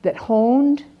that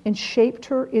honed and shaped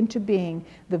her into being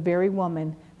the very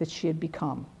woman that she had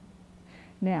become.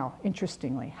 Now,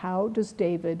 interestingly, how does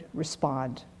David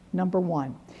respond? Number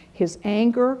one, his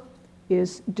anger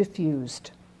is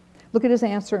diffused. Look at his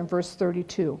answer in verse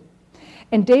 32.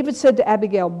 And David said to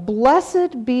Abigail,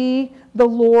 "Blessed be the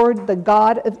Lord, the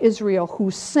God of Israel, who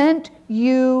sent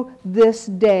you this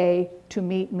day to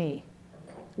meet me."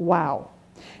 Wow.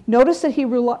 Notice that he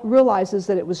realizes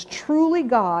that it was truly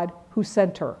God who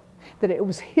sent her, that it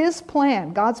was his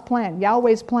plan, God's plan,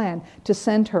 Yahweh's plan to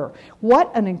send her. What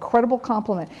an incredible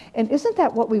compliment. And isn't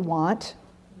that what we want?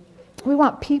 We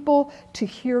want people to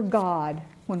hear God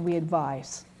when we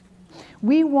advise.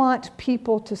 We want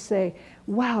people to say,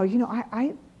 wow,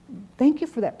 I thank you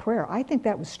for that prayer. I think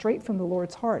that was straight from the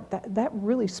Lord's heart. That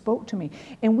really spoke to me.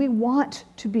 And we want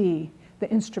to be the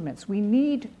instruments. We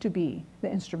need to be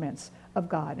the instruments of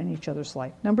God in each other's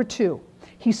life. Number two,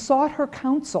 he sought her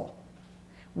counsel.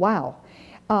 Wow.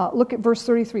 Look at verse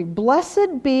 33.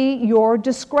 "Blessed be your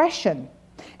discretion,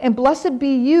 and blessed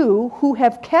be you who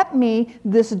have kept me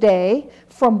this day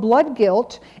from blood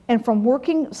guilt and from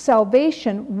working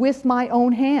salvation with my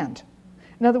own hand."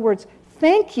 In other words,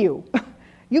 thank you.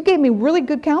 You gave me really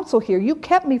good counsel here. You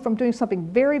kept me from doing something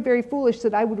very, very foolish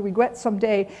that I would regret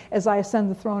someday as I ascend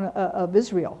the throne of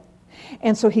Israel.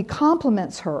 And so he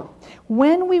compliments her.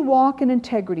 When we walk in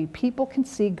integrity, people can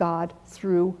see God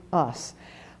through us.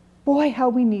 Boy, how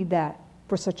we need that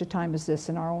for such a time as this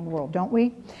in our own world, don't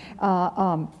we?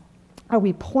 Are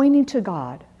we pointing to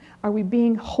God? Are we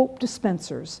being hope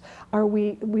dispensers? Are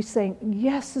we saying,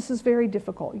 yes, this is very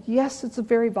difficult. Yes, it's a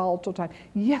very volatile time.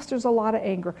 Yes, there's a lot of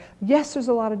anger. Yes, there's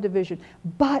a lot of division.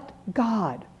 But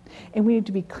God. And we need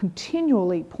to be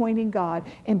continually pointing God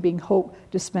and being hope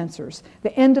dispensers.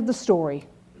 The end of the story,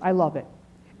 I love it.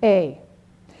 A,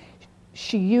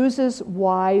 she uses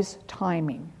wise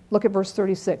timing. Look at verse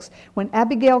 36. "When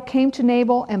Abigail came to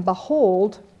Nabal, and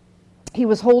behold, he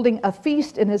was holding a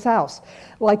feast in his house,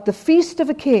 like the feast of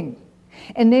a king.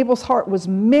 And Nabal's heart was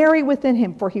merry within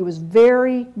him, for he was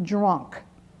very drunk.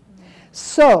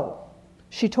 So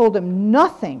she told him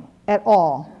nothing at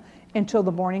all until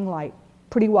the morning light."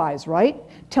 Pretty wise, right?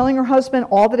 Telling her husband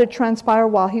all that had transpired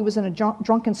while he was in a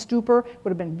drunken stupor would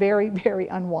have been very, very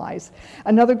unwise.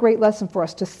 Another great lesson for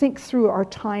us, to think through our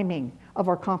timing of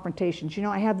our confrontations.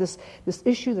 I have this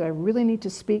issue that I really need to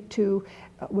speak to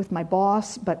with my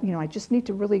boss, but I just need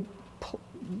to really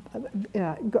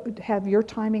have your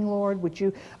timing, Lord. Would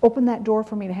you open that door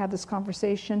for me to have this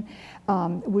conversation?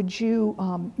 Would you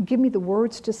give me the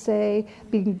words to say?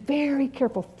 Being very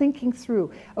careful, thinking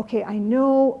through. Okay, I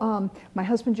know my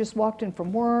husband just walked in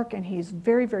from work and he's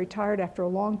very, very tired after a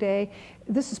long day.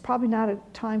 This is probably not a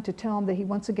time to tell him that he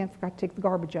once again forgot to take the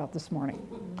garbage out this morning.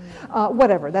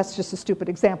 Whatever, that's just a stupid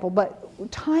example. But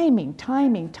timing.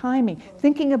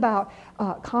 Thinking about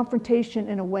confrontation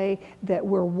in a way that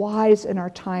we're wise in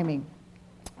our timing.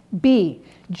 B,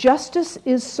 justice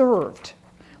is served.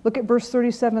 Look at verse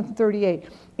 37 and 38.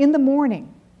 "In the morning,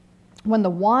 when the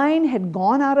wine had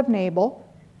gone out of Nabal,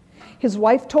 his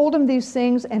wife told him these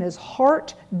things, and his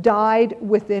heart died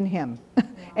within him,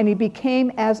 and he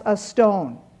became as a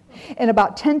stone. And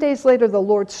about 10 days later, the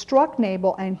Lord struck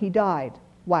Nabal, and he died."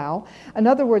 Wow. In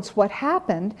other words, what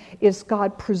happened is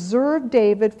God preserved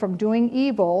David from doing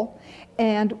evil,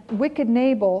 and wicked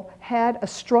Nabal had a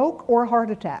stroke or a heart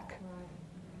attack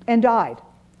and died.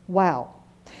 Wow.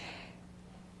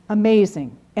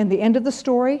 Amazing. And the end of the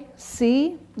story,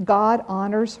 see, God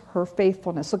honors her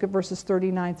faithfulness. Look at verses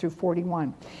 39 through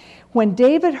 41. "When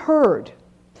David heard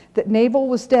that Nabal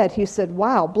was dead, he said,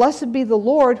 "Wow, blessed be the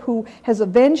Lord who has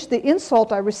avenged the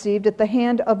insult I received at the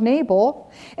hand of Nabal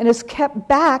and has kept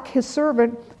back his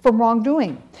servant from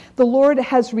wrongdoing. The Lord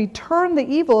has returned the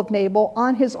evil of Nabal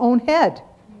on his own head."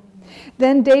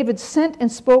 Then David sent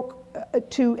and spoke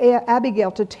to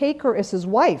Abigail to take her as his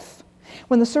wife.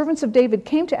 When the servants of David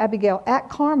came to Abigail at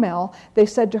Carmel, they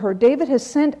said to her, "David has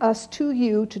sent us to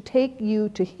you to take you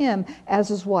to him as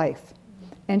his wife."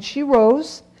 And she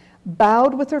rose,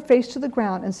 bowed with her face to the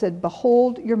ground, and said,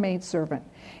 "Behold, your maidservant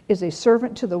is a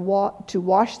servant to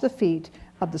wash the feet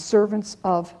of the servants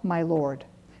of my Lord."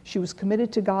 She was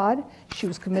committed to God. She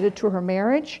was committed to her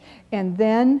marriage. And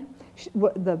then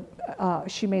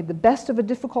she made the best of a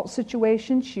difficult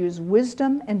situation. She used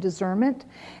wisdom and discernment.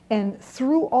 And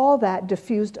through all that,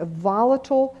 diffused a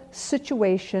volatile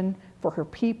situation for her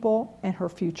people and her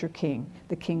future king,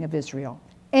 the king of Israel.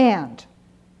 And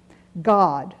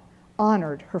God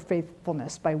honored her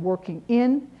faithfulness by working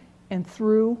in and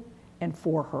through and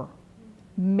for her.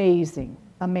 Amazing,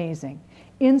 amazing.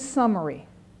 In summary,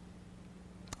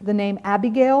 the name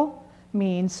Abigail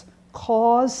means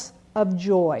cause of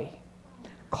joy.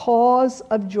 Cause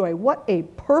of joy. What a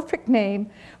perfect name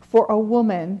for a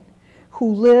woman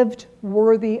who lived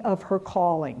worthy of her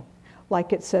calling.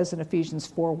 Like it says in Ephesians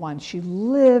 4:1, she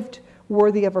lived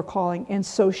worthy of her calling, and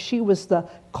so she was the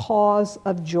cause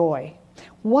of joy.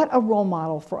 What a role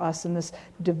model for us in this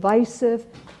divisive,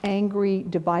 angry,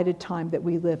 divided time that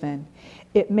we live in.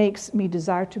 It makes me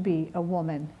desire to be a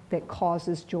woman that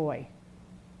causes joy.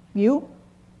 You?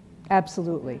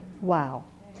 Absolutely. Wow.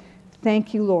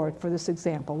 Thank you, Lord, for this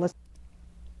example.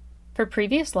 For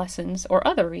previous lessons or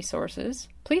other resources,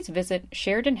 please visit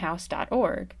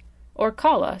SheridanHouse.org or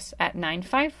call us at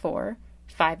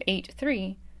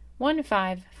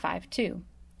 954-583-1552.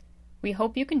 We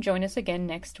hope you can join us again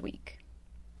next week.